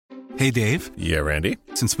Hey, Dave. Yeah, Randy.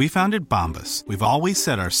 Since we founded Bombas, we've always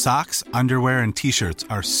said our socks, underwear, and T-shirts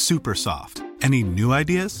are super soft. Any new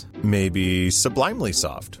ideas? Maybe sublimely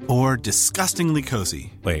soft. Or disgustingly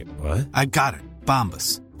cozy. Wait, what? I got it.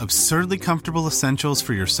 Bombas. Absurdly comfortable essentials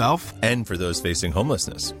for yourself and for those facing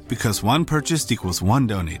homelessness. Because one purchased equals one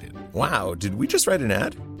donated. Wow, did we just write an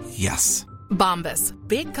ad? Yes. Bombas.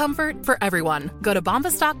 Big comfort for everyone. Go to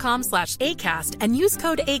bombas.com/ACAST and use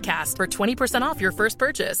code ACAST for 20% off your first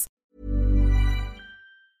purchase.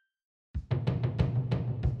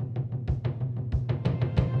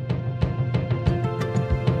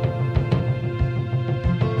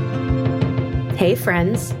 Hey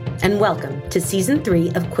friends, and welcome to Season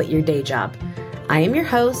 3 of Quit Your Day Job. I am your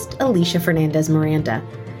host, Alicia Fernandez-Miranda.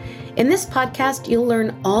 In this podcast, you'll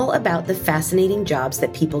learn all about the fascinating jobs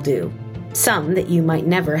that people do, some that you might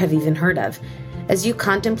never have even heard of, as you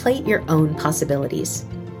contemplate your own possibilities.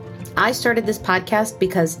 I started this podcast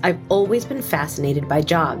because I've always been fascinated by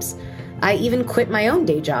jobs. I even quit my own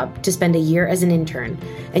day job to spend a year as an intern,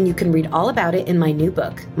 and you can read all about it in my new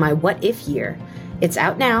book, My What If Year. It's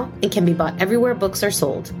out now and can be bought everywhere books are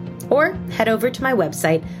sold. Or head over to my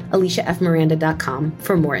website, aliciafmiranda.com,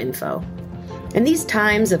 for more info. In these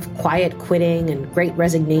times of quiet quitting and great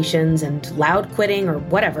resignations and loud quitting or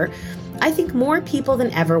whatever, I think more people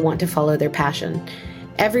than ever want to follow their passion.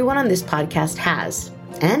 Everyone on this podcast has,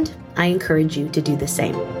 and I encourage you to do the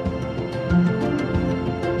same.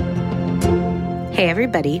 Hey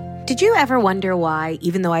everybody. Did you ever wonder why,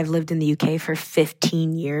 even though I've lived in the UK for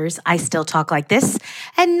 15 years, I still talk like this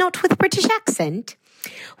and not with a British accent?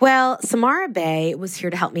 Well, Samara Bay was here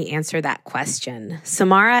to help me answer that question.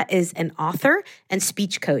 Samara is an author and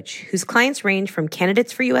speech coach whose clients range from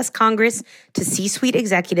candidates for U.S. Congress to C-suite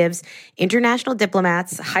executives, international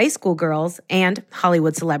diplomats, high school girls, and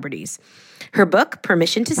Hollywood celebrities. Her book,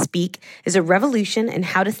 Permission to Speak, is a revolution in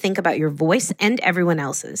how to think about your voice and everyone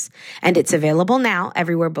else's. And it's available now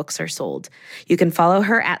everywhere books are sold. You can follow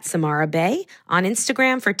her at Samara Bay on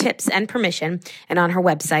Instagram for tips and permission, and on her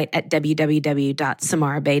website at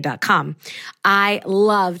www.samarabay.com. I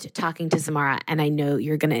loved talking to Samara, and I know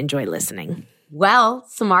you're going to enjoy listening. Well,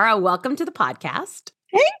 Samara, welcome to the podcast.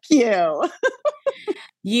 Thank you.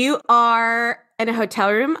 You are in a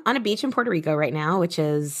hotel room on a beach in Puerto Rico right now, which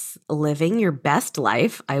is living your best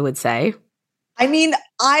life, I would say. I mean,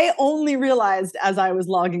 I only realized as I was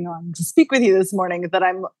logging on to speak with you this morning that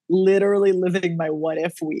I'm literally living my what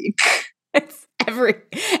if week. It's every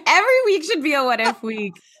week should be a what if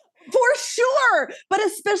week. For sure. But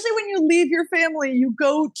especially when you leave your family, you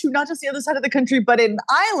go to not just the other side of the country, but an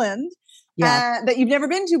island that you've never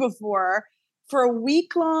been to before. For a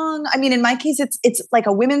week long, I mean, in my case, it's like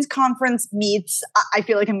a women's conference meets. I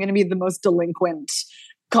feel like I'm going to be the most delinquent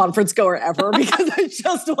conference goer ever because I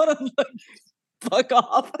just want to fuck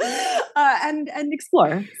off and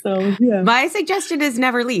explore. So yeah, my suggestion is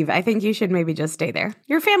never leave. I think you should maybe just stay there.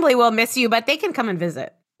 Your family will miss you, but they can come and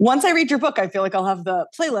visit. Once I read your book, I feel like I'll have the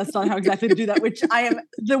playlist on how exactly to do that, which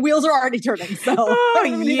the wheels are already turning. So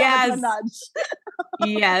yes.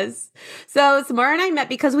 Yes. So Samara and I met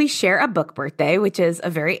because we share a book birthday, which is a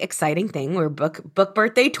very exciting thing. We're book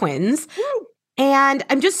birthday twins. Woo. And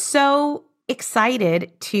I'm just so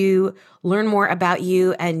excited to learn more about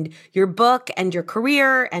you and your book and your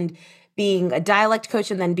career and being a dialect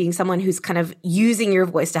coach and then being someone who's kind of using your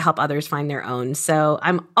voice to help others find their own. So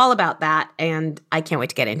I'm all about that, and I can't wait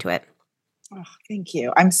to get into it. Oh, thank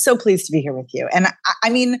you. I'm so pleased to be here with you. And I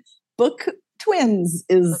mean, book twins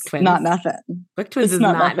is not nothing. Book twins is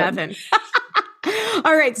not nothing.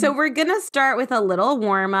 All right. So we're going to start with a little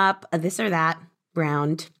warm up, a this or that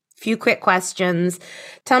round. Few quick questions.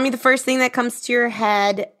 Tell me the first thing that comes to your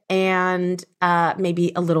head and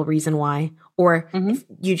maybe a little reason why. Or if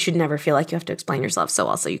you should never feel like you have to explain yourself. So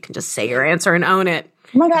also you can just say your answer and own it.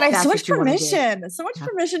 Oh my God, I have so much permission. So much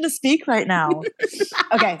permission to speak right now.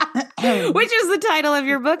 Okay. Which is the title of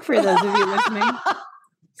your book for those of you listening.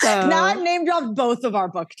 So now I've name dropped both of our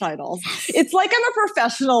book titles. It's like I'm a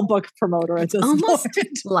professional book promoter at this almost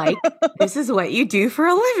point. Like this is what you do for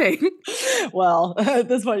a living. Well, at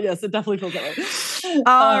this point, yes, it definitely feels that way.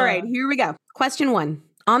 All right, here we go. Question 1.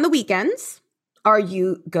 On the weekends, are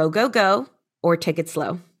you go, go, go or take it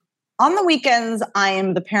slow? On the weekends, I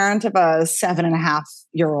am the parent of a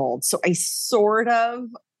 7.5-year-old. So I sort of,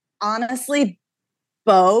 honestly,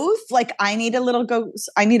 both. Like I need a little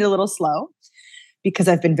slow. Because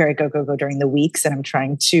I've been very go, go, go during the weeks and I'm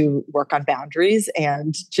trying to work on boundaries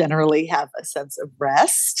and generally have a sense of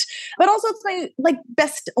rest. But also it's my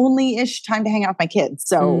best only-ish time to hang out with my kids.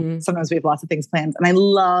 So sometimes we have lots of things planned. And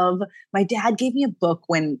my dad gave me a book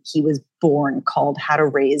when he was born called How to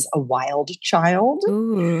Raise a Wild Child.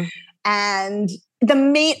 And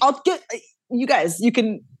I'll get you guys,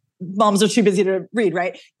 moms are too busy to read,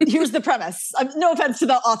 right? Here's the premise. No offense to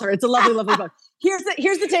the author. It's a lovely, lovely book. Here's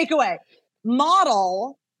the takeaway.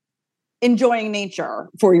 Model enjoying nature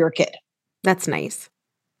for your kid. That's nice.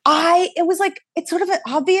 It was like, it's sort of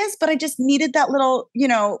obvious, but I just needed that little,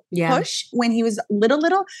 push when he was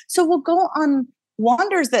little. So we'll go on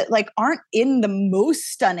wanders that like aren't in the most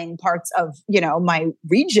stunning parts of, my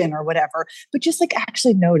region or whatever, but just like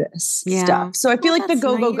actually notice stuff. So I feel like the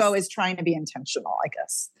go is trying to be intentional, I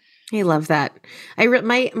guess. I love that.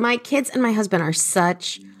 My kids and my husband are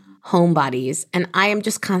such homebodies, and I am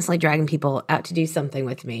just constantly dragging people out to do something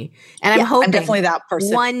with me. And I'm hoping I'm definitely that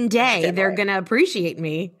person. One day they're going to appreciate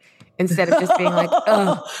me instead of just being like,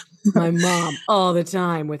 oh, my mom all the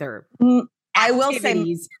time with her I will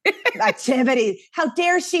say activity. How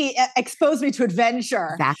dare she expose me to adventure?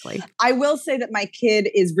 Exactly. I will say that my kid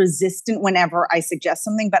is resistant whenever I suggest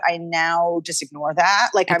something, but I now just ignore that.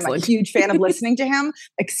 Like Excellent. I'm a huge fan of listening to him,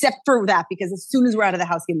 except for that, because as soon as we're out of the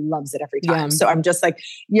house, he loves it every time. Yeah. So I'm just like,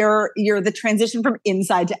 you're the transition from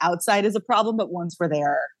inside to outside is a problem, but once we're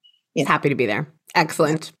there, happy to be there.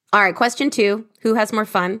 Excellent. All right. Question 2. Who has more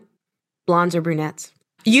fun? Blondes or brunettes?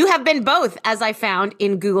 You have been both, as I found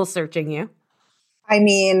in Google searching you. I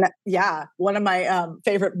mean, yeah. One of my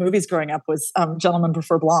favorite movies growing up was Gentlemen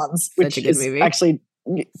Prefer Blondes, which Such a good movie. Actually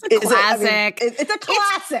it's a classic. It's a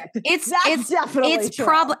classic. It's definitely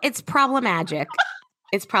it's problematic.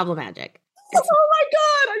 It's problematic. Oh my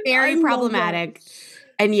God. Very problematic.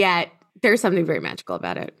 And yet there's something very magical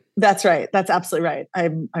about it. That's right. That's absolutely right.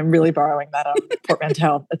 I'm really borrowing that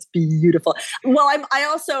portmanteau. That's beautiful. Well, I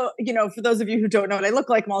also, for those of you who don't know what I look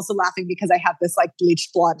like, I'm also laughing because I have this like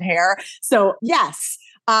bleached blonde hair. So yes,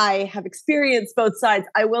 I have experienced both sides.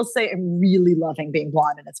 I will say I'm really loving being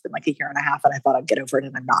blonde, and it's been like a year and a half, and I thought I'd get over it,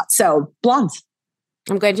 and I'm not. So blondes.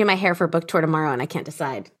 I'm going to do my hair for book tour tomorrow, and I can't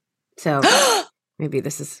decide. So maybe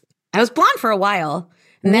I was blonde for a while.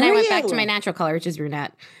 And then I went back to my natural color, which is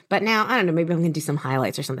brunette. But now, I don't know, maybe I'm going to do some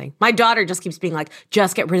highlights or something. My daughter just keeps being like,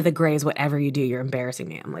 just get rid of the grays, whatever you do, you're embarrassing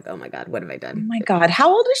me. I'm like, oh my God, what have I done? Oh my God.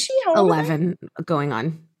 How old is she? 11, going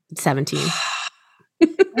on 17.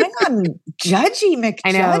 Hang on, judgy McJudgy.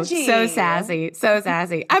 I know, so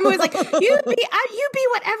sassy. I'm always like, you be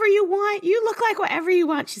whatever you want. You look like whatever you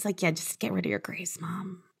want. She's like, yeah, just get rid of your grays,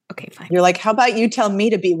 Mom. Okay, fine. You're like, how about you tell me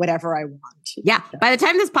to be whatever I want? Yeah. By the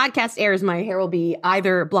time this podcast airs, my hair will be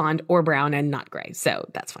either blonde or brown and not gray. So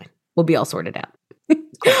that's fine. We'll be all sorted out.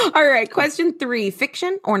 All right. Question 3,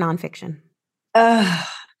 fiction or nonfiction?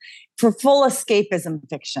 For full escapism,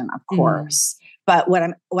 fiction, of course. But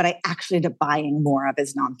what I actually end up buying more of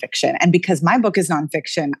is nonfiction. And because my book is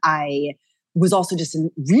nonfiction, I was also just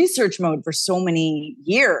in research mode for so many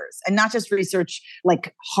years, and not just research,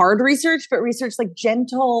 like hard research, but research like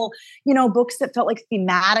gentle, books that felt like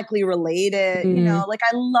thematically related, like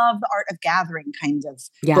I love the art of gathering kind of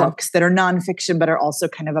books that are nonfiction, but are also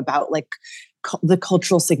kind of about like the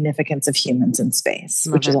cultural significance of humans in space,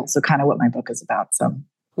 which is also kind of what my book is about. So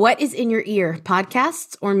what is in your ear?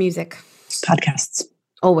 Podcasts or music? Podcasts.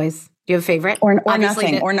 Always. Do you have a favorite? Or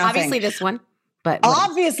nothing. Obviously this one. But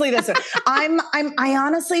obviously this one. I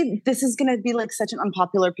honestly, this is going to be like such an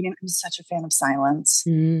unpopular opinion. I'm such a fan of silence. I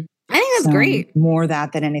think that's great. More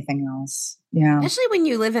that than anything else. Yeah. Especially when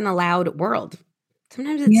you live in a loud world.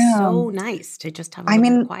 Sometimes it's so nice to just have a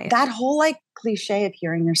little quiet. That whole like cliche of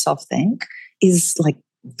hearing yourself think is like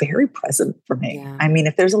very present for me. Yeah. I mean,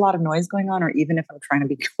 if there's a lot of noise going on, or even if I'm trying to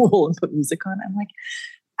be cool and put music on, I'm like,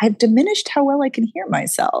 I've diminished how well I can hear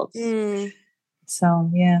myself. So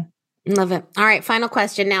yeah. Love it. All right. Final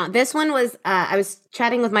question. Now, this one was, I was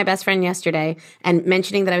chatting with my best friend yesterday and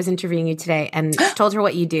mentioning that I was interviewing you today and told her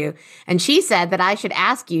what you do. And she said that I should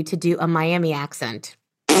ask you to do a Miami accent.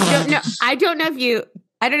 I don't know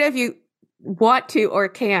if you want to or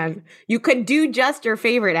can. You could do just your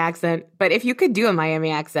favorite accent, but if you could do a Miami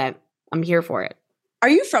accent, I'm here for it. Are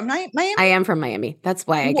you from Miami? I am from Miami. That's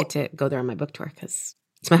why I get to go there on my book tour, because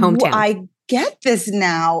it's my hometown. Well, I get this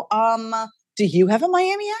now. Do you have a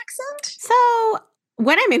Miami accent? So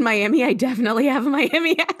when I'm in Miami, I definitely have a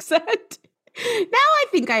Miami accent. Now I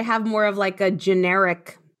think I have more of like a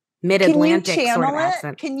generic mid-Atlantic sort of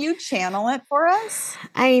accent. Can you channel it for us?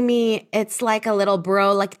 I mean, it's like a little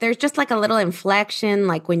like there's just like a little inflection,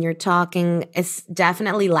 like when you're talking. It's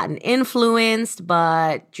definitely Latin influenced,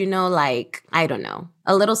 but like, I don't know,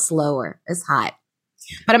 a little slower. It's hot.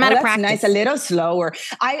 But I'm out of that's practice. Nice, a little slower.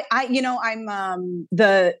 I'm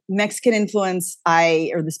the Mexican influence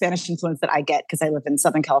or the Spanish influence that I get because I live in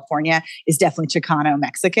Southern California is definitely Chicano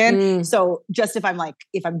Mexican. So just if I'm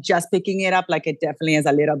just picking it up, like it definitely has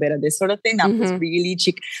a little bit of this sort of thing. That was really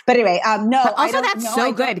chic. But anyway, no. But also, that's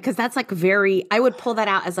so good because that's like I would pull that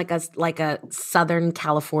out as like a Southern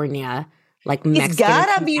California. Like Mexican it's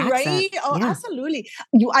gotta be accent. Right. Oh, yeah. Absolutely.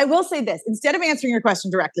 I will say this instead of answering your question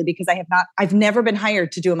directly because I've never been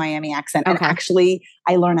hired to do a Miami accent. Okay. And actually,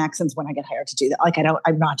 I learn accents when I get hired to do that. Like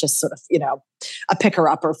I'm not just sort of a picker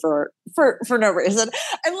upper for no reason,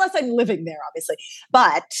 unless I'm living there, obviously.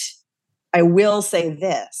 But I will say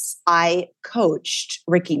this: I coached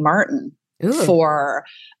Ricky Martin. Ooh. For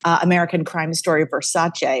American Crime Story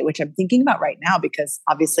Versace, which I'm thinking about right now because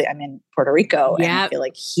obviously I'm in Puerto Rico and I feel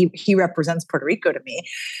like he represents Puerto Rico to me.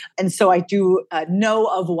 And so I do know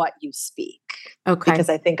of what you speak. Okay. Because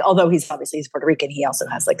I think although he's Puerto Rican, he also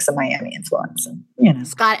has like some Miami influence. And,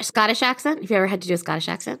 Scottish accent? Have you ever had to do a Scottish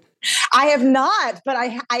accent? I have not, but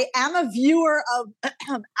I am a viewer of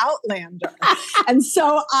Outlander. And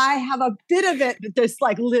so I have a bit of it that just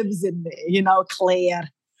like lives in me, Claire.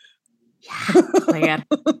 Yeah, Claire.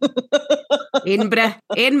 Edinburgh.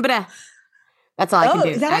 That's all I can do.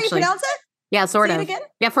 Is that how you pronounce it? Yeah, sort Say of. It again?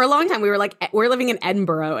 Yeah, for a long time we were like, we're living in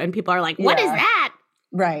Edinburgh, and people are like, what is that?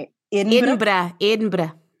 Right. Edinburgh.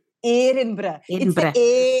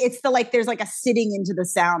 It's the like there's like a sitting into the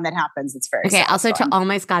sound that happens. It's very okay. Also, to all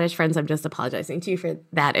my Scottish friends, I'm just apologizing to you for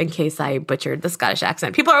that in case I butchered the Scottish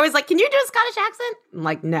accent. People are always like, "Can you do a Scottish accent?" I'm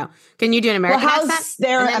like, "No." Can you do an American accent? How's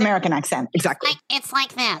their American accent? Exactly. It's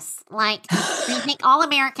like this. Like you think all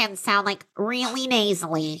Americans sound like really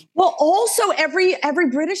nasally. Well, also every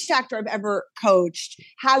British actor I've ever coached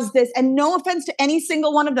has this, and no offense to any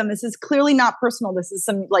single one of them. This is clearly not personal. This is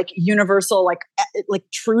some like universal, like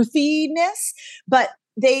truthiness, but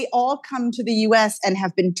they all come to the US and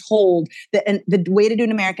have been told that the way to do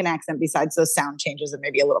an American accent, besides those sound changes and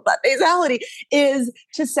maybe a little bit nasality, is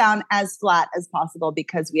to sound as flat as possible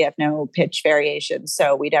because we have no pitch variation.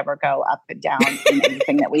 So we never go up and down in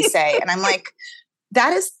anything that we say. And I'm like,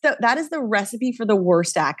 that is the recipe for the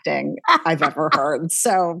worst acting I've ever heard.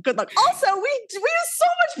 So good luck. Also, we do so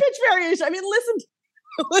much pitch variation. I mean,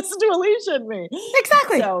 listen to Alicia and me.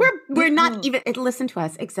 Exactly. So, we're not even listen to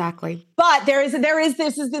us. Exactly. But this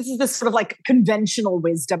is this sort of like conventional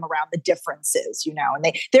wisdom around the differences,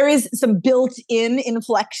 and there is some built-in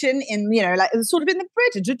inflection in, like sort of in the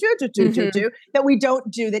British that we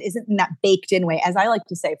don't do that isn't in that baked in way. As I like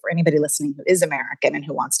to say for anybody listening who is American and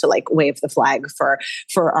who wants to like wave the flag for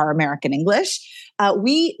our American English,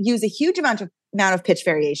 we use a huge amount of pitch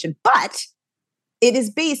variation, but it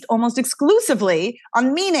is based almost exclusively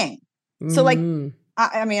on meaning. So like,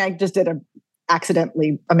 I mean, I just did an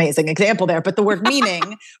accidentally amazing example there, but the word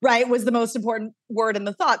meaning, right, was the most important word in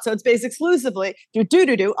the thought. So it's based exclusively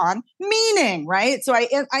on meaning, right? So I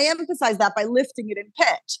emphasize that by lifting it in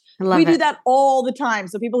pitch. We do that all the time.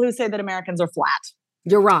 So people who say that Americans are flat.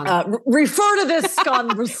 You're wrong. Refer to this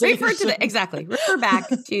conversation. Refer back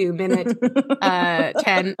to minute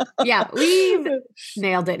 10. Yeah, we've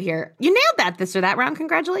nailed it here. You nailed that this or that round.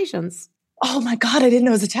 Congratulations. Oh my God, I didn't know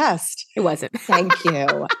it was a test. It wasn't. Thank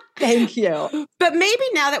you. Thank you. But maybe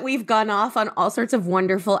now that we've gone off on all sorts of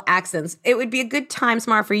wonderful accents, it would be a good time,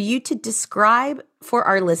 Samara, for you to describe for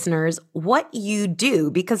our listeners what you do,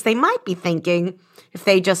 because they might be thinking, if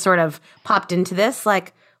they just sort of popped into this,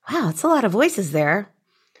 like, wow, it's a lot of voices there.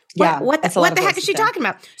 What the heck is she talking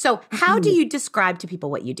about? So how do you describe to people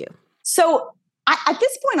what you do? So at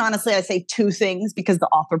this point, honestly, I say two things because the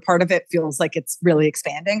author part of it feels like it's really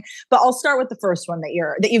expanding. But I'll start with the first one that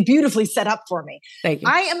you've beautifully set up for me. Thank you.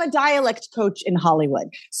 I am a dialect coach in Hollywood.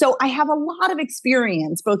 So I have a lot of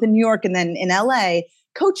experience, both in New York and then in LA,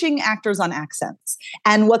 coaching actors on accents.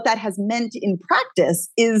 And what that has meant in practice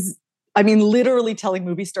is, I mean, literally telling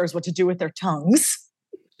movie stars what to do with their tongues,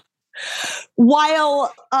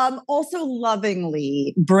 while also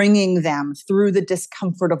lovingly bringing them through the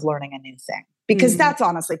discomfort of learning a new thing. Because that's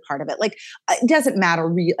honestly part of it. Like, it doesn't matter.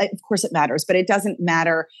 Of course it matters, but it doesn't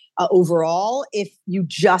matter overall if you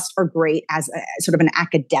just are great as sort of an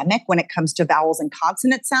academic when it comes to vowels and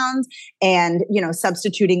consonant sounds and,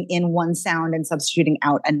 substituting in one sound and substituting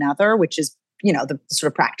out another, which is, the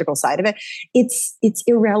sort of practical side of it. It's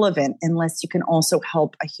irrelevant unless you can also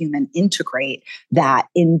help a human integrate that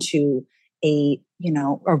into a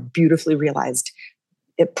beautifully realized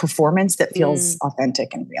performance that feels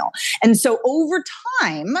authentic and real. And so over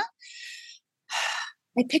time,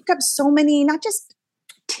 I picked up so many, not just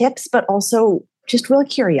tips, but also just real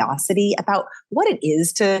curiosity about what it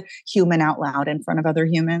is to human out loud in front of other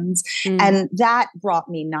humans. And that brought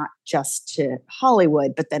me not just to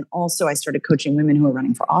Hollywood, but then also I started coaching women who were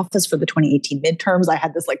running for office for the 2018 midterms. I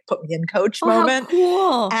had this like put me in coach moment. How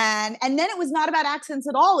cool. And then it was not about accents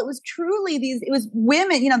at all. It was truly it was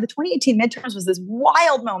women, the 2018 midterms was this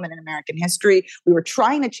wild moment in American history. We were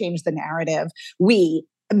trying to change the narrative. We,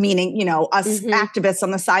 meaning, us activists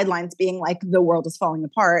on the sidelines being like, the world is falling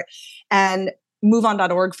apart. And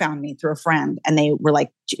MoveOn.org found me through a friend, and they were like,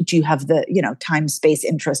 do you have the, time, space,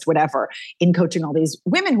 interest, whatever, in coaching all these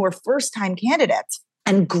women who are first-time candidates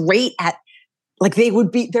and great at, like,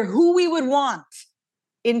 they're who we would want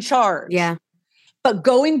in charge. Yeah. But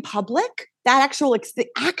going public, the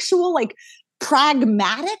actual like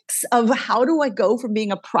pragmatics of how do I go from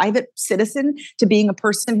being a private citizen to being a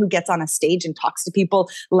person who gets on a stage and talks to people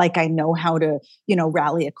like I know how to,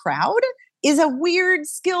 rally a crowd is a weird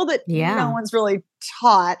skill that no one's really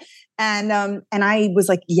taught. And I was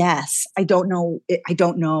like, yes, I don't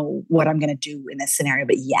know what I'm going to do in this scenario,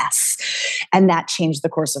 but yes. And that changed the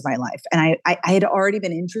course of my life. And I had already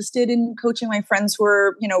been interested in coaching my friends who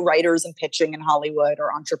were, writers and pitching in Hollywood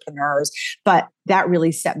or entrepreneurs, but that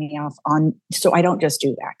really set me off on, so I don't just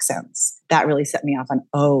do accents. That really set me off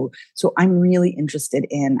on, so I'm really interested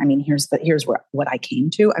in, here's what I came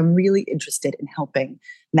to. I'm really interested in helping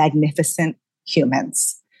magnificent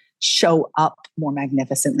humans show up more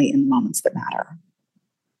magnificently in moments that matter.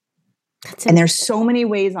 And there's so many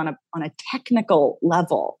ways on a technical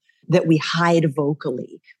level that we hide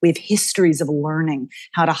vocally. We have histories of learning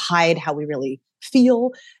how to hide how we really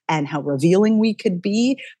feel and how revealing we could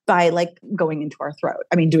be by like going into our throat.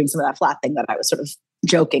 Doing some of that flat thing that I was sort of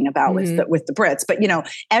joking about with the Brits, but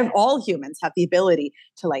all humans have the ability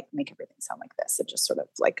to like make everything sound like this and just sort of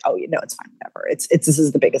like, it's fine, whatever. This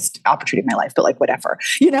is the biggest opportunity of my life, but like whatever,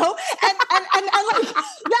 and like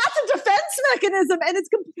that's a defense mechanism, and it's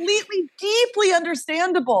completely deeply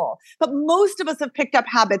understandable. But most of us have picked up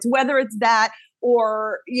habits, whether it's that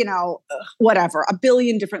or, whatever, a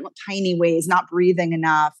billion different tiny ways, not breathing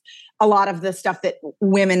enough. A lot of the stuff that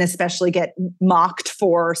women especially get mocked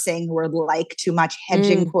for, saying the word like too much,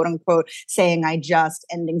 hedging, quote unquote, saying I just,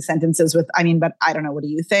 ending sentences with, but I don't know, what do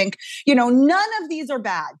you think? None of these are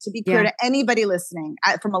bad, to be clear to anybody listening.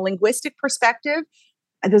 From a linguistic perspective,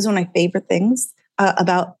 this is one of my favorite things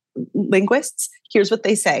about linguists. Here's what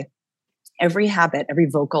they say. Every habit, every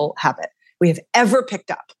vocal habit we have ever picked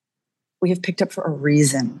up, we have picked up for a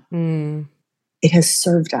reason. It has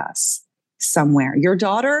served us somewhere. Your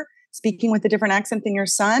daughter speaking with a different accent than your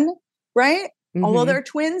son, right? Although they're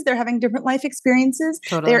twins, they're having different life experiences.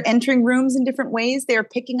 Totally. They're entering rooms in different ways. They are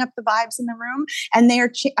picking up the vibes in the room, and they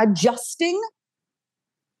are adjusting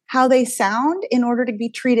how they sound in order to be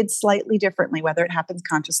treated slightly differently, whether it happens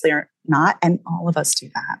consciously or not. And all of us do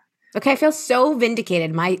that. Okay, I feel so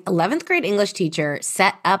vindicated. My 11th grade English teacher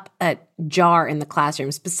set up a jar in the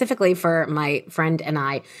classroom specifically for my friend and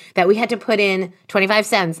I that we had to put in 25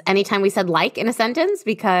 cents anytime we said like in a sentence,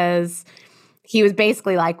 because he was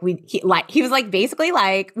basically like, we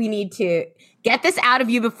need to get this out of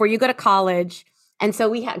you before you go to college. And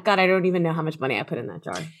so God, I don't even know how much money I put in that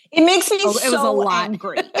jar. It makes me so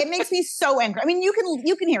angry. It makes me so angry. You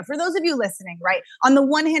can hear, for those of you listening, right? On the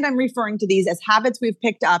one hand, I'm referring to these as habits we've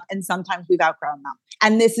picked up, and sometimes we've outgrown them.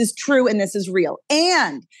 And this is true, and this is real.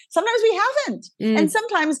 And sometimes we haven't. And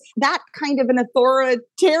sometimes that kind of an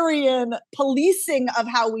authoritarian policing of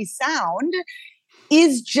how we sound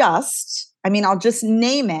is just, I'll just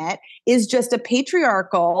name it, is just a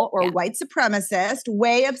patriarchal or white supremacist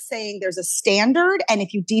way of saying there's a standard, and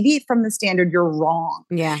if you deviate from the standard, you're wrong.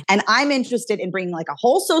 Yeah. And I'm interested in bringing like a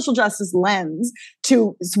whole social justice lens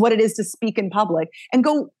to what it is to speak in public and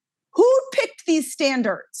go, who picked these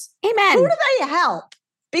standards? Amen. Who do they help?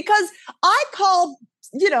 Because I call,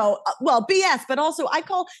 BS, but also I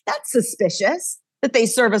call that suspicious that they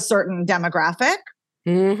serve a certain demographic.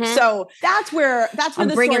 So that's where I'm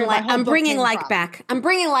bringing like back. I'm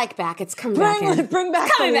bringing like back. It's coming back. Bring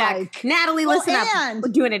back. Coming back. Natalie, listen up. We're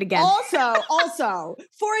doing it again. Also,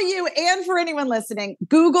 for you and for anyone listening,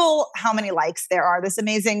 Google how many likes there are. This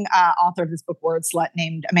amazing author of this book, Word Slut,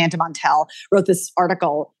 named Amanda Montell, wrote this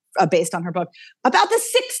article based on her book about the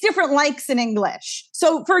 6 different likes in English.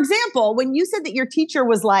 So, for example, when you said that your teacher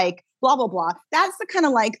was like blah blah blah, that's the kind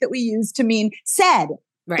of like that we use to mean said,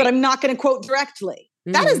 but I'm not going to quote directly.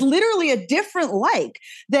 That is literally a different like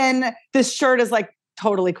than this shirt is like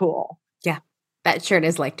totally cool. Yeah. That shirt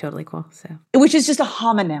is like totally cool. So, which is just a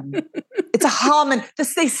homonym. It's a homonym.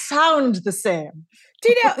 They sound the same.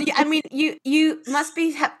 Do you know? You must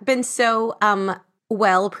have been so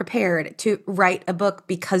well prepared to write a book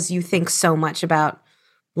because you think so much about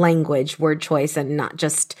language, word choice, and not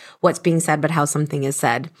just what's being said, but how something is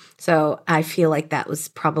said. So I feel like that was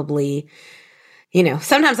probably,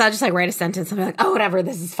 sometimes I'll just like write a sentence and be like, oh, whatever,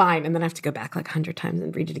 this is fine. And then I have to go back like 100 times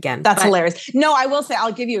and read it again. That's hilarious. No, I will say,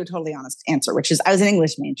 I'll give you a totally honest answer, which is I was an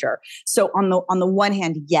English major. So on the one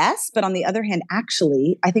hand, yes, but on the other hand,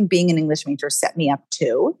 actually, I think being an English major set me up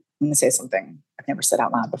too. I'm going to say something I've never said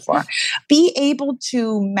out loud before. Be able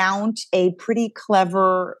to mount a pretty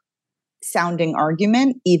clever sounding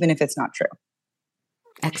argument, even if it's not true.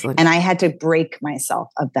 Excellent. And I had to break myself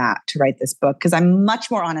of that to write this book because I'm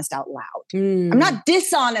much more honest out loud. I'm not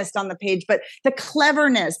dishonest on the page, but the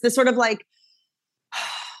cleverness, the sort of like,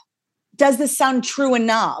 does this sound true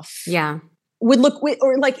enough? Yeah. Or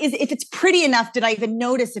like, if it's pretty enough, did I even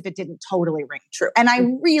notice if it didn't totally ring true? And I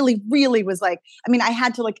really, really was like, I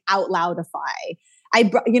had to like out loudify.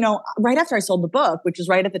 Right after I sold the book, which was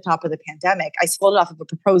right at the top of the pandemic, I sold it off of a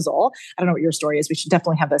proposal. I don't know what your story is. We should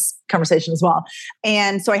definitely have this conversation as well.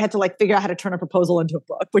 And so I had to like figure out how to turn a proposal into a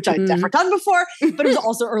book, which I'd never done before, but it was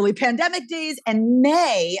also early pandemic days. And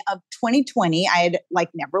May of 2020, I had like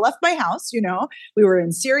never left my house. We were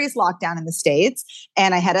in serious lockdown in the States.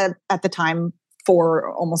 And I had at the time,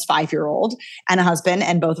 4 almost 5-year-old and a husband.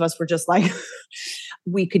 And both of us were just like,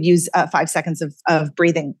 we could use 5 seconds of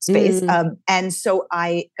breathing space. And so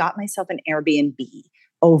I got myself an Airbnb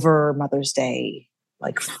over Mother's Day,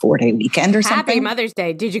 like 4-day weekend or something. Happy Mother's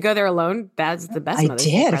Day. Did you go there alone? That's the best Mother's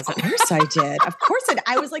Day present. Of course I did. Of course I did.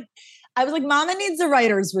 I was like, Mama needs a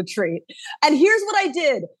writer's retreat. And here's what I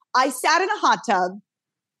did. I sat in a hot tub.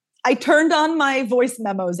 I turned on my voice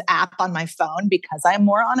memos app on my phone because I'm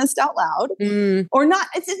more honest out loud or not.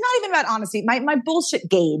 It's not even about honesty. My bullshit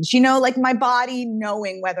gauge, like my body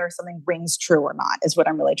knowing whether something rings true or not is what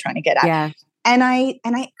I'm really trying to get at. Yeah. And I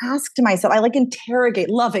asked myself, I like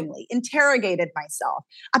lovingly interrogated myself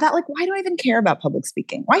about like, why do I even care about public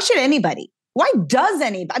speaking? Why should anybody? Why does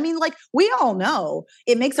anybody? We all know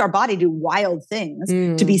it makes our body do wild things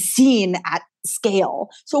to be seen at scale.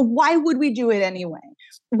 So why would we do it anyway?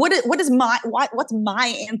 What's my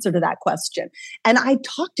answer to that question? And I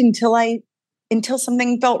talked until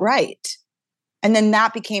something felt right. And then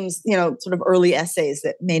that became, sort of early essays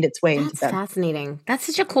that made its way into them. Fascinating. That's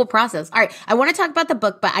such a cool process. All right. I want to talk about the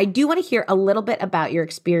book, but I do want to hear a little bit about your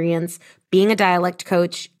experience being a dialect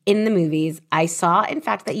coach in the movies. I saw, in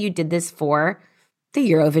fact, that you did this for the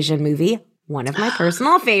Eurovision movie, one of my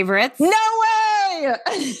personal favorites. No way!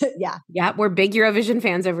 Yeah. Yeah. We're big Eurovision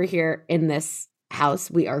fans over here in this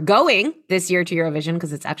house. We are going this year to Eurovision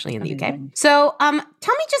because it's actually in the UK. So tell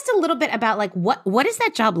me just a little bit about like what is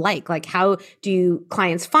that job like? Like how do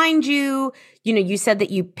clients find you? You said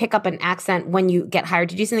that you pick up an accent when you get hired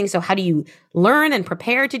to do something. So how do you learn and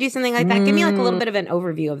prepare to do something like that? Give me like a little bit of an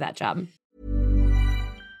overview of that job.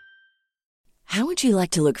 How would you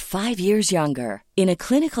like to look 5 years younger? In a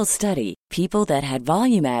clinical study, people that had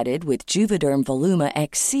volume added with Juvederm Voluma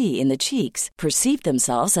XC in the cheeks perceived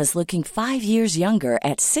themselves as looking 5 years younger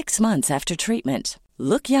at 6 months after treatment.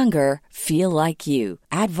 Look younger, feel like you.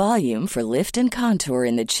 Add volume for lift and contour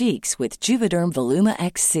in the cheeks with Juvederm Voluma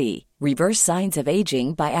XC. Reverse signs of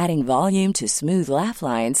aging by adding volume to smooth laugh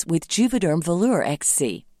lines with Juvederm Volure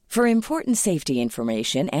XC. For important safety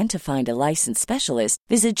information and to find a licensed specialist,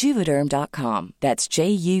 visit Juvederm.com. That's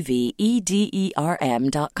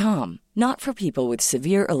JUVEDERM.com. Not for people with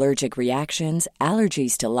severe allergic reactions,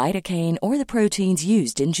 allergies to lidocaine, or the proteins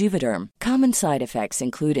used in Juvederm. Common side effects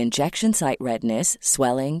include injection site redness,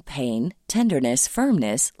 swelling, pain, tenderness,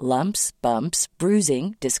 firmness, lumps, bumps,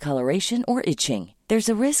 bruising, discoloration, or itching. There's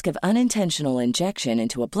a risk of unintentional injection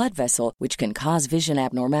into a blood vessel, which can cause vision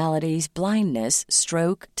abnormalities, blindness,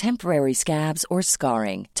 stroke, temporary scabs, or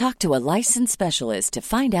scarring. Talk to a licensed specialist to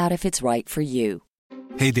find out if it's right for you.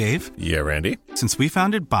 Hey, Dave. Yeah, Randy. Since we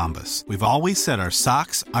founded Bombas, we've always said our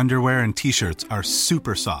socks, underwear, and T-shirts are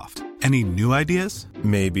super soft. Any new ideas?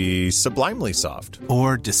 Maybe sublimely soft.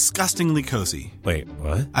 Or disgustingly cozy. Wait,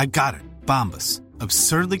 what? I got it. Bombas.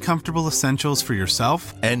 Absurdly comfortable essentials for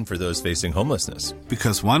yourself and for those facing homelessness.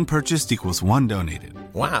 Because one purchased equals one donated.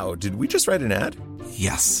 Wow, did we just write an ad?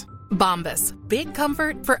 Yes. Bombas. Big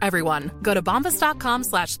comfort for everyone. Go to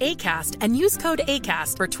bombas.com/ACAST and use code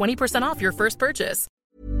ACAST for 20% off your first purchase.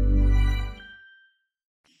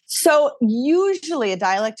 So usually a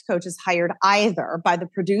dialect coach is hired either by the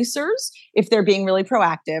producers, if they're being really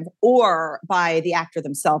proactive, or by the actor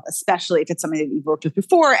themselves, especially if it's somebody that you've worked with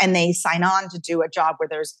before and they sign on to do a job where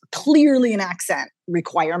there's clearly an accent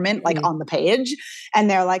requirement, like on the page. And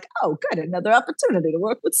they're like, oh, good. Another opportunity to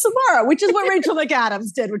work with Samara, which is what Rachel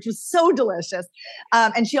McAdams did, which was so delicious.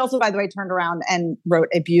 And she also, by the way, turned around and wrote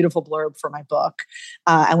a beautiful blurb for my book.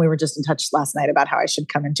 And we were just in touch last night about how I should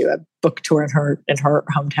come and do a book tour in her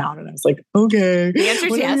hometown. And I was like, okay. The answer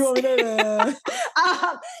is yes.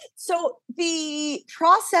 So the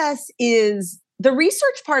process is, the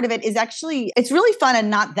research part of it is actually, it's really fun and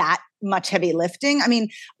not that much heavy lifting. I mean,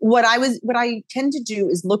 what I tend to do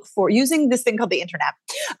is look for, using this thing called the internet,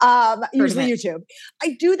 usually YouTube.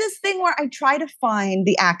 I do this thing where I try to find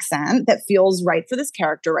the accent that feels right for this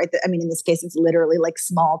character, right? I mean, in this case, it's literally like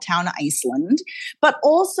small town Iceland, but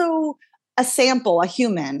also a sample,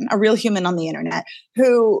 a real human on the internet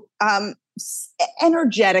who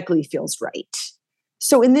energetically feels right.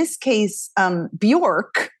 So in this case,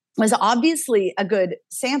 Bjork was obviously a good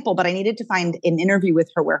sample, but I needed to find an interview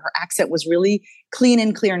with her where her accent was really clean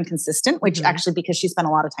and clear and consistent, which actually, because she spent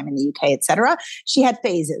a lot of time in the UK, et cetera, she had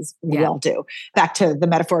phases. We all do. Back to the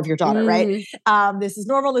metaphor of your daughter, right? This is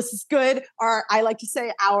normal. This is good. I like to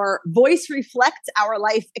say our voice reflects our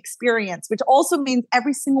life experience, which also means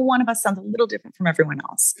every single one of us sounds a little different from everyone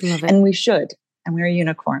else. And we should. And we're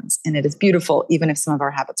unicorns. And it is beautiful, even if some of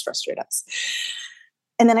our habits frustrate us.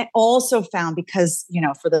 And then I also found, because,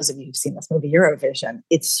 for those of you who've seen this movie, Eurovision,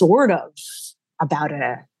 it's sort of about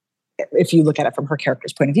if you look at it from her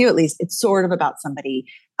character's point of view, at least, it's sort of about somebody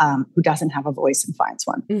who doesn't have a voice and finds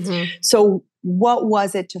one. So what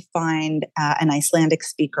was it to find an Icelandic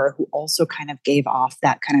speaker who also kind of gave off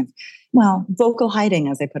that kind of, vocal hiding,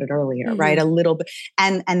 as I put it earlier, right? A little bit.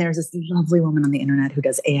 And there's this lovely woman on the internet who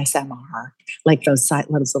does ASMR, like those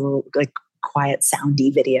little, like, quiet,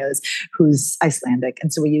 soundy videos, who's Icelandic.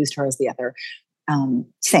 And so we used her as the other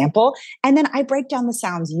sample. And then I break down the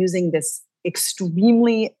sounds using this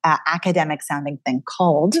extremely academic sounding thing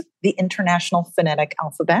called the International Phonetic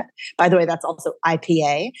Alphabet. By the way, that's also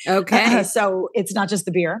IPA. Okay. So it's not just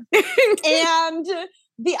the beer. And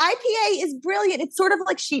the IPA is brilliant. It's sort of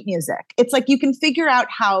like sheet music. It's like you can figure out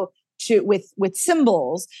how to, with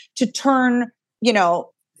symbols, to turn,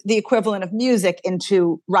 the equivalent of music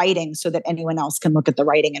into writing so that anyone else can look at the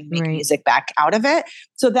writing and make music back out of it.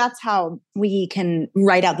 So that's how we can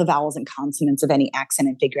write out the vowels and consonants of any accent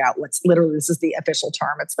and figure out what's literally, this is the official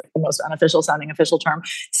term. It's like the most unofficial sounding official term,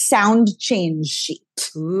 sound change sheet.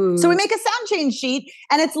 Ooh. So we make a sound change sheet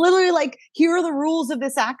and it's literally like, here are the rules of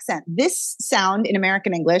this accent. This sound in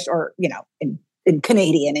American English, or, in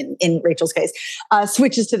Canadian, in Rachel's case,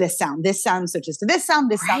 switches to this sound. This sound switches to this sound.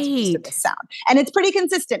 This sound switches to this sound. And it's pretty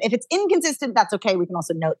consistent. If it's inconsistent, that's okay. We can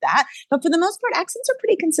also note that. But for the most part, accents are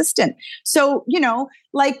pretty consistent. So,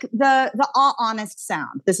 like the honest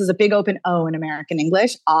sound. This is a big open O in American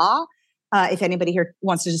English. If anybody here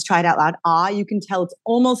wants to just try it out loud, you can tell it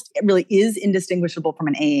really is indistinguishable from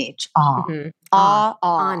an AH.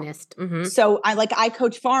 Honest. So I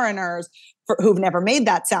coach foreigners who've never made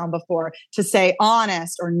that sound before to say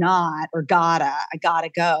honest or not or I gotta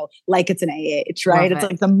go, like it's an AH, right? It's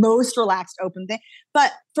like the most relaxed open thing.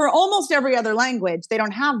 But for almost every other language, they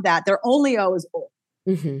don't have that. Their only O is O.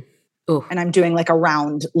 Ooh. And I'm doing like a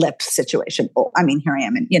round lip situation. Oh, I mean, here I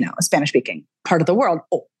am in, a Spanish speaking part of the world.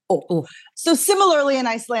 Oh. So similarly in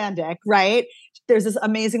Icelandic, right? There's this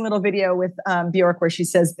amazing little video with Bjork where she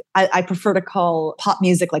says, I prefer to call pop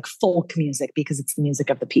music like folk music because it's the music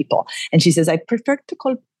of the people. And she says, I prefer to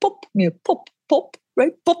call pop,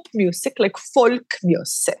 right? Pop music like folk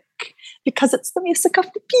music because it's the music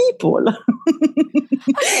of the people.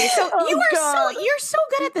 Okay, so you're so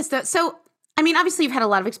good at this though. So, I mean, obviously you've had a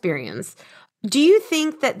lot of experience. Do you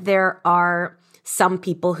think that there are some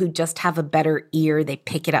people who just have a better ear, they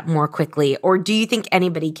pick it up more quickly? Or do you think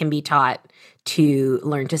anybody can be taught to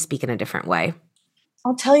learn to speak in a different way?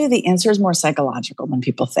 I'll tell you, the answer is more psychological than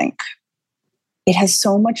people think. It has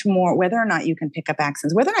so much more, whether or not you can pick up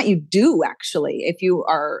accents, whether or not you do actually, if you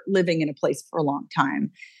are living in a place for a long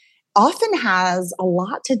time, often has a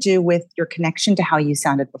lot to do with your connection to how you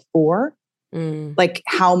sounded before. Like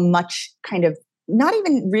how much kind of, not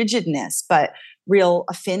even rigidness, but real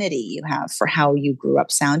affinity you have for how you grew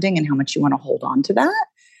up sounding and how much you want to hold on to that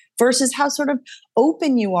versus how sort of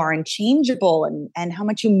open you are and changeable and how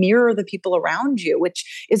much you mirror the people around you,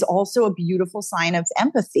 which is also a beautiful sign of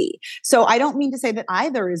empathy. So I don't mean to say that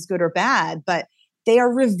either is good or bad, but they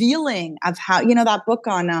are revealing of how, that book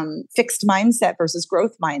on fixed mindset versus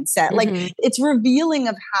growth mindset, like it's revealing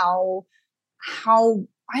of how,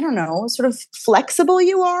 I don't know, sort of flexible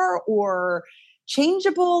you are or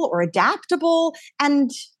changeable or adaptable.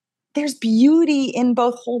 And there's beauty in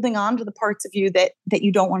both holding on to the parts of you that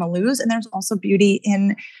you don't want to lose. And there's also beauty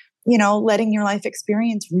in letting your life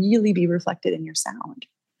experience really be reflected in your sound.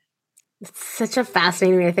 It's such a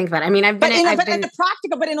fascinating way to think about it. I mean, but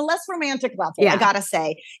in a less romantic level, I gotta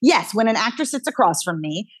say, yes, when an actor sits across from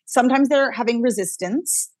me, sometimes they're having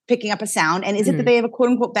resistance picking up a sound. And is it that they have a quote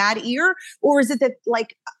unquote bad ear? Or is it that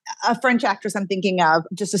like a French actress I'm thinking of,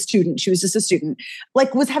 just a student, she was just a student, like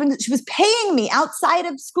she was paying me outside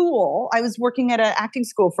of school. I was working at an acting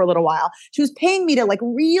school for a little while. She was paying me to like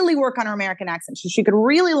really work on her American accent so she could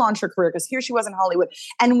really launch her career, because here she was in Hollywood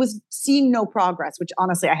and was seeing no progress, which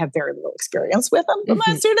honestly, I have very little experience with them from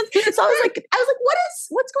my students. So I was like,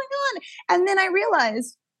 what's going on? And then I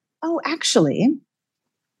realized, oh, actually,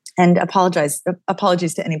 and apologies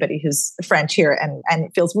to anybody who's French here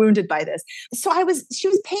and feels wounded by this. So she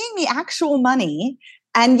was paying me actual money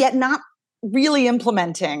and yet not really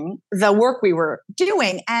implementing the work we were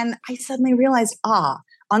doing. And I suddenly realized,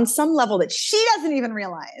 on some level that she doesn't even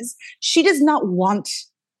realize, she does not want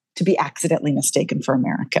to be accidentally mistaken for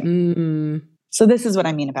American. Mm-hmm. So this is what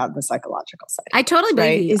I mean about the psychological side. I totally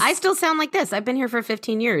believe you. I still sound like this. I've been here for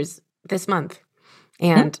 15 years this month.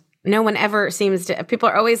 And no one ever seems to, people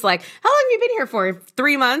are always like, how long have you been here for?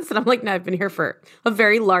 3 months? And I'm like, no, I've been here for a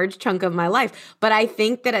very large chunk of my life. But I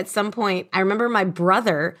think that at some point, I remember my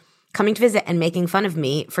brother coming to visit and making fun of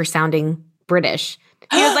me for sounding British.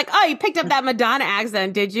 He was like, oh, you picked up that Madonna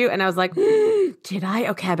accent, did you? And I was like, did I?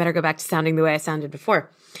 Okay, I better go back to sounding the way I sounded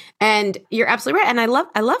before. And you're absolutely right. And I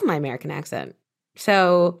love my American accent.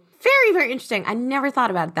 So very, very interesting. I never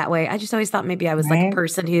thought about it that way. I just always thought maybe I was like a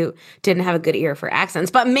person who didn't have a good ear for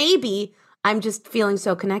accents. But maybe I'm just feeling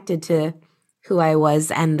so connected to who I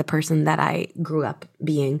was and the person that I grew up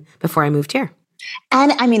being before I moved here.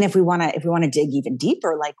 And I mean, if we want to dig even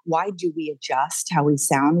deeper, like, why do we adjust how we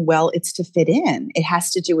sound? Well, it's to fit in. It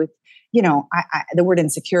has to do with, the word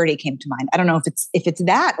insecurity came to mind. I don't know if it's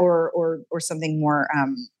that or something more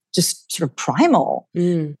just sort of primal.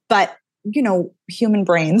 But human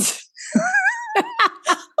brains.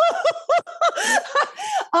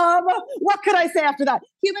 What could I say after that?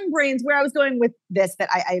 Human brains, where I was going with this, that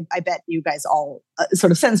I bet you guys all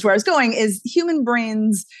sort of sensed where I was going, is human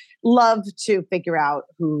brains love to figure out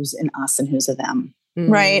who's an us and who's a them.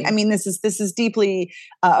 Right? I mean, this is deeply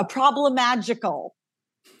problematical.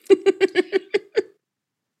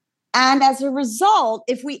 And as a result,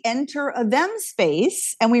 if we enter a them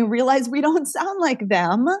space and we realize we don't sound like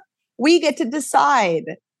them, we get to decide,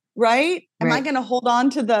 right? Am I going to hold on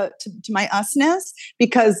to my usness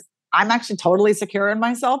because I'm actually totally secure in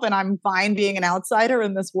myself and I'm fine being an outsider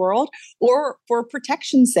in this world? Or for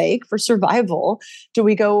protection's sake, for survival, do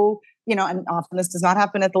we go, and often this does not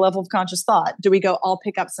happen at the level of conscious thought, do we go, I'll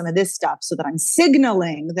pick up some of this stuff so that I'm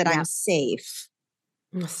signaling that I'm safe?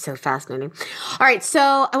 That's so fascinating. All right.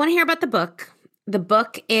 So I want to hear about the book. The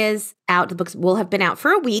book is out. The books will have been out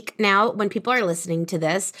for a week now when people are listening to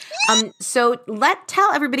this. So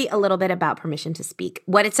tell everybody a little bit about Permission to Speak,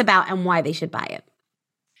 what it's about and why they should buy it.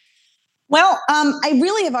 Well, I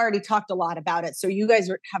really have already talked a lot about it. So you guys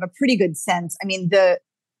have a pretty good sense. I mean,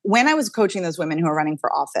 when I was coaching those women who are running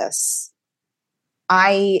for office,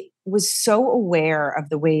 I was so aware of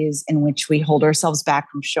the ways in which we hold ourselves back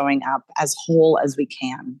from showing up as whole as we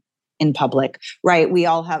can in public, right? We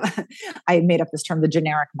all have, I made up this term, the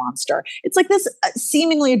generic monster. It's like this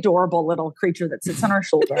seemingly adorable little creature that sits on our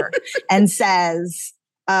shoulder and says,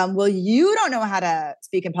 well, you don't know how to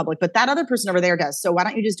speak in public, but that other person over there does. So why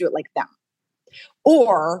don't you just do it like them?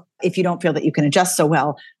 Or if you don't feel that you can adjust so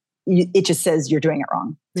well, it just says you're doing it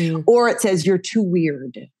wrong. Or it says you're too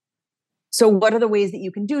weird. So what are the ways that you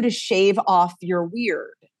can do to shave off your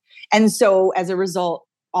weird? And so as a result,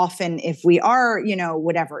 often if we are,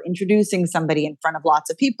 introducing somebody in front of lots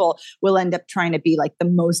of people, we'll end up trying to be like the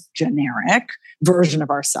most generic version of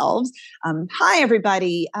ourselves. Hi,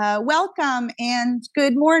 everybody. Welcome and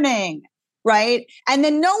good morning. Right. And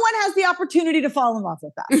then no one has the opportunity to fall in love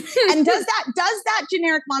with us. And does that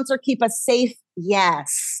generic monster keep us safe?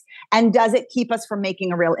 Yes. And does it keep us from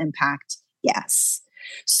making a real impact? Yes.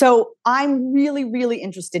 So I'm really, really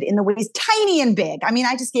interested in the ways, tiny and big. I mean,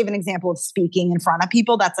 I just gave an example of speaking in front of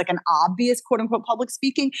people. That's like an obvious quote unquote public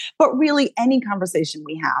speaking, but really any conversation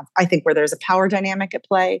we have, I think where there's a power dynamic at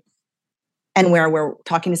play and where we're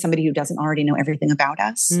talking to somebody who doesn't already know everything about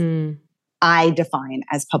us, I define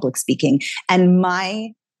as public speaking. And my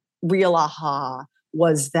real aha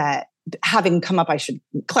was that having come up, I should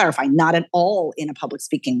clarify, not at all in a public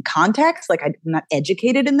speaking context, like I'm not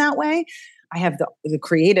educated in that way. I have the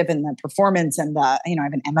creative and the performance and the, I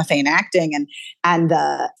have an MFA in acting and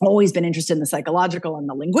always been interested in the psychological and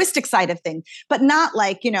the linguistic side of things, but not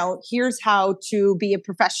like, here's how to be a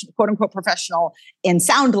professional, quote unquote, professional and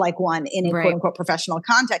sound like one in a quote unquote professional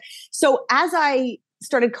context. So as I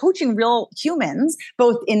started coaching real humans,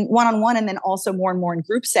 both in one-on-one and then also more and more in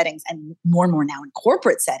group settings and more now in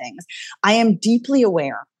corporate settings, I am deeply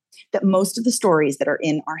aware that most of the stories that are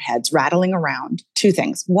in our heads rattling around, two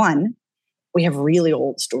things. One, we have really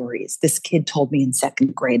old stories. This kid told me in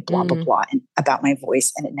second grade, blah, blah, blah, and about my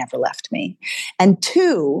voice, and it never left me. And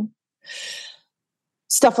two,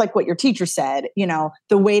 stuff like what your teacher said,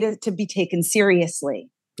 the way to be taken seriously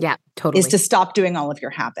is to stop doing all of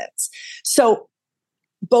your habits. So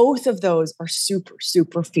both of those are super,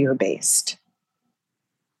 super fear-based,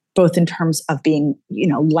 both in terms of being,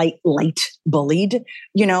 light bullied,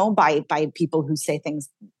 by people who say things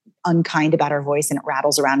unkind about our voice and it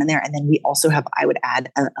rattles around in there. And then we also have, I would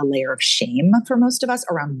add a layer of shame for most of us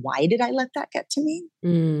around, why did I let that get to me?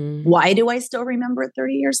 Why do I still remember it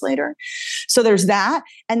 30 years later? So there's that.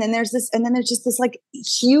 And then there's just this like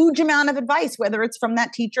huge amount of advice, whether it's from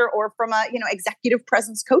that teacher or from a, executive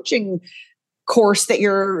presence coaching course that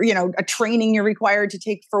you're, a training you're required to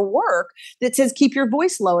take for work that says, keep your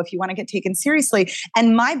voice low if you want to get taken seriously.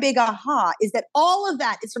 And my big aha is that all of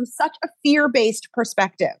that is from such a fear-based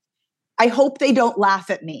perspective. I hope they don't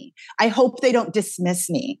laugh at me. I hope they don't dismiss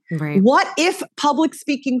me. Right. What if public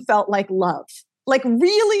speaking felt like love? Like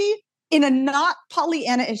really in a not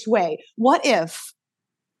Pollyanna-ish way. What if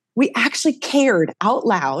we actually cared out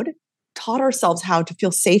loud, taught ourselves how to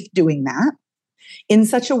feel safe doing that, in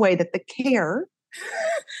such a way that the care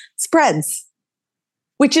spreads,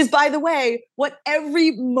 which is, by the way, what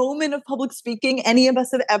every moment of public speaking any of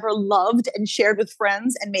us have ever loved and shared with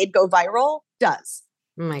friends and made go viral does.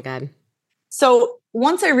 Oh my God. So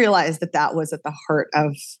once I realized that was at the heart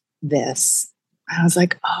of this, I was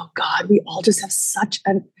like, oh God, we all just have such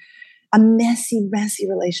a messy, messy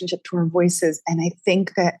relationship to our voices. And I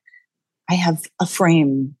think that I have a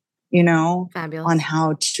frame Fabulous. On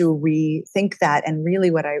how to rethink that. And really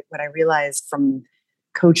what I realized from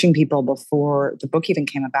coaching people before the book even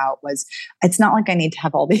came about was, it's not like I need to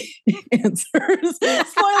have all the answers.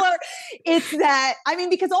 Spoiler. It's that,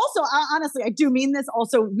 because also, honestly, I do mean this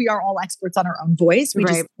also, we are all experts on our own voice. We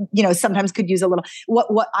just, sometimes could use a little,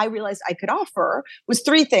 what I realized I could offer was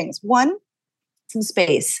three things. One, some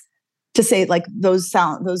space to say like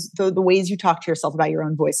the ways you talk to yourself about your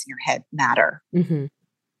own voice in your head matter. Mm-hmm.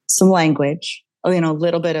 Some language, a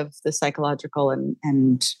little bit of the psychological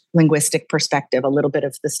and linguistic perspective, a little bit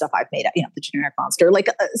of the stuff I've made up, the generic monster, like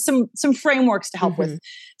some frameworks to help with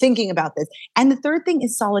thinking about this. And the third thing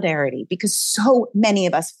is solidarity, because so many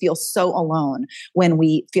of us feel so alone when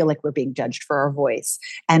we feel like we're being judged for our voice.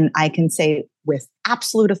 And I can say with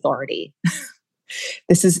absolute authority,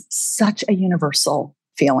 this is such a universal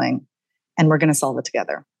feeling, and we're going to solve it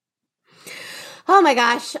together. Oh my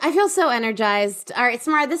gosh, I feel so energized. All right,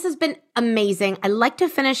 Samara, this has been amazing. I'd like to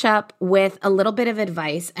finish up with a little bit of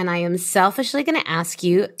advice, and I am selfishly going to ask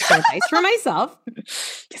you for advice for myself.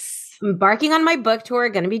 Yes. I'm embarking on my book tour,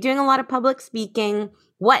 going to be doing a lot of public speaking.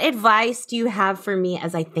 What advice do you have for me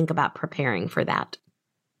as I think about preparing for that?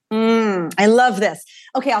 I love this.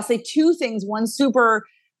 Okay, I'll say two things. One super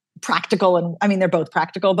practical, and they're both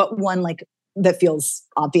practical, but one like that feels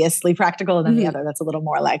obviously practical, and then the other that's a little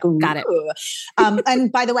more like, ooh. Got it.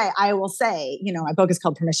 And by the way, I will say, my book is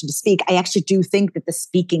called Permission to Speak. I actually do think that the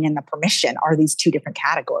speaking and the permission are these two different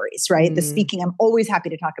categories, right? The speaking, I'm always happy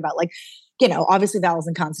to talk about, like, obviously vowels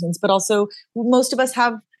and consonants, but also most of us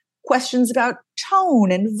have questions about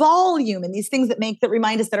tone and volume and these things that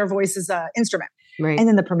remind us that our voice is an instrument. Right. And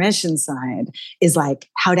then the permission side is like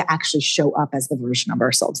how to actually show up as the version of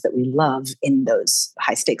ourselves that we love in those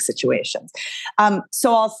high stakes situations.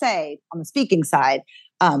 So I'll say on the speaking side,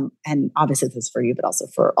 and obviously this is for you, but also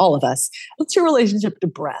for all of us, what's your relationship to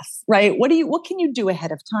breath, right? What can you do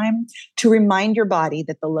ahead of time to remind your body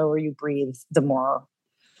that the lower you breathe, the more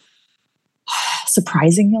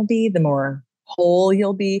surprising you'll be, the more whole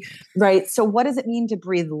you'll be, right? So what does it mean to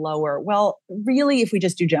breathe lower? Well, really, if we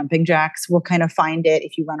just do jumping jacks, we'll kind of find it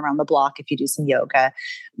if you run around the block, if you do some yoga.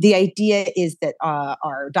 The idea is that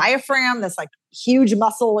our diaphragm, this like huge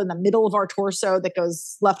muscle in the middle of our torso that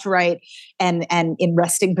goes left to right and in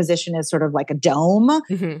resting position is sort of like a dome.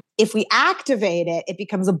 Mm-hmm. If we activate it, it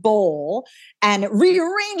becomes a bowl and it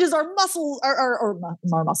rearranges our muscles, or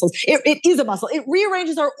our muscles. It is a muscle. It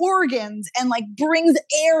rearranges our organs and like brings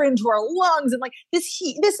air into our lungs, and like this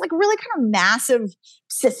like really kind of massive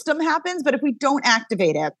system happens. But if we don't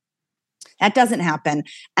activate it, That doesn't happen.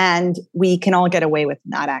 And we can all get away with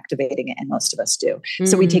not activating it. And most of us do.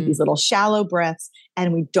 So we take these little shallow breaths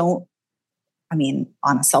and we don't,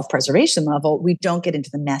 on a self-preservation level, we don't get into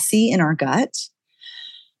the messy in our gut.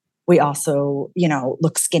 We also,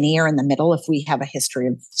 look skinnier in the middle if we have a history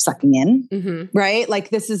of sucking in, right?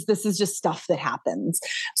 Like this is just stuff that happens.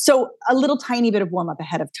 So a little tiny bit of warm up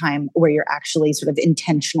ahead of time where you're actually sort of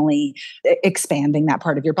intentionally expanding that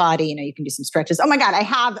part of your body. You can do some stretches. Oh my God,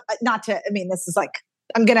 this is like,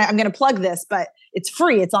 I'm going to plug this, but it's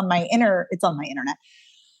free. It's on my internet. It's on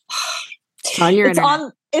your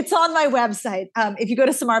internet. It's on my website. If you go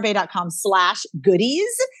to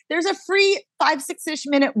samarabay.com/goodies, there's a free 5-6-ish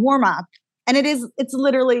minute warm up. And it's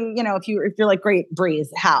literally, if you're like, great, breathe,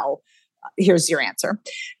 how? Here's your answer.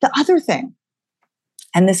 The other thing,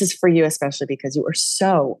 and this is for you, especially because you are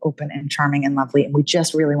so open and charming and lovely. And we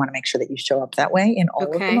just really want to make sure that you show up that way in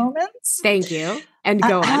all of the moments. Thank you. And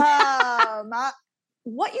go on.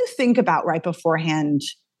 What you think about right beforehand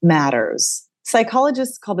matters.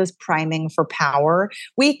 Psychologists call this priming for power.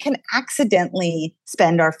 We can accidentally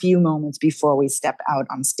spend our few moments before we step out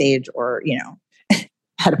on stage or,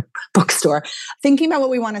 at a bookstore, thinking about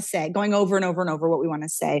what we want to say, going over and over and over what we want to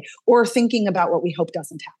say, or thinking about what we hope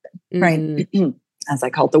doesn't happen, right? As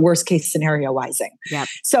I call it, the worst case scenario wising. Yep.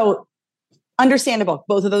 So understandable.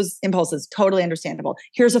 Both of those impulses, totally understandable.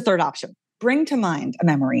 Here's a third option. Bring to mind a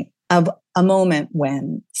memory of a moment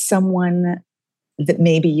when someone that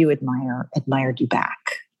maybe you admired you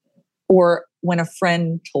back, or when a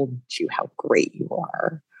friend told you how great you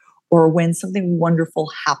are, or when something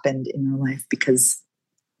wonderful happened in your life because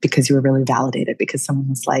you were really validated, because someone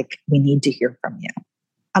was like, we need to hear from you.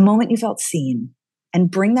 A moment you felt seen,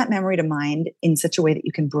 and bring that memory to mind in such a way that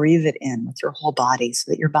you can breathe it in with your whole body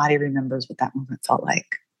so that your body remembers what that moment felt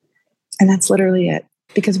like. And that's literally it,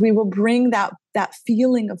 because we will bring that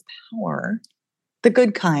feeling of power, the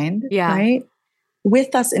good kind, right?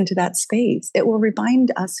 With us into that space. It will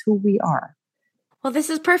remind us who we are. Well,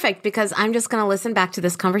 this is perfect because I'm just going to listen back to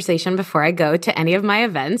this conversation before I go to any of my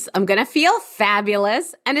events. I'm going to feel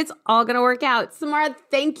fabulous and it's all going to work out. Samara,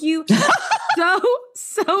 thank you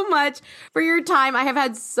so much for your time. I have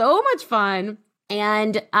had so much fun.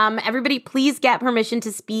 And everybody, please get Permission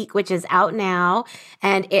to Speak, which is out now.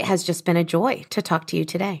 And it has just been a joy to talk to you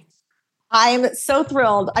today. I'm so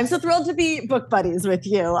thrilled. I'm so thrilled to be book buddies with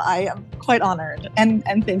you. I am quite honored. And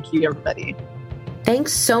thank you, everybody.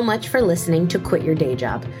 Thanks so much for listening to Quit Your Day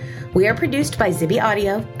Job. We are produced by Zibby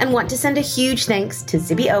Audio and want to send a huge thanks to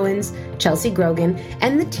Zibby Owens, Chelsea Grogan,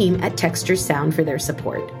 and the team at Texture Sound for their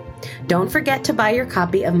support. Don't forget to buy your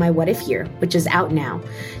copy of my What If Year, which is out now.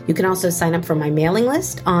 You can also sign up for my mailing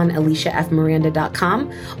list on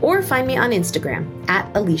AliciaFMiranda.com or find me on Instagram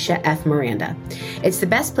at AliciaFMiranda. It's the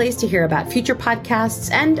best place to hear about future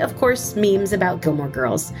podcasts and, of course, memes about Gilmore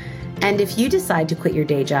Girls. And if you decide to quit your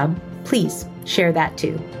day job, please share that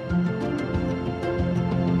too.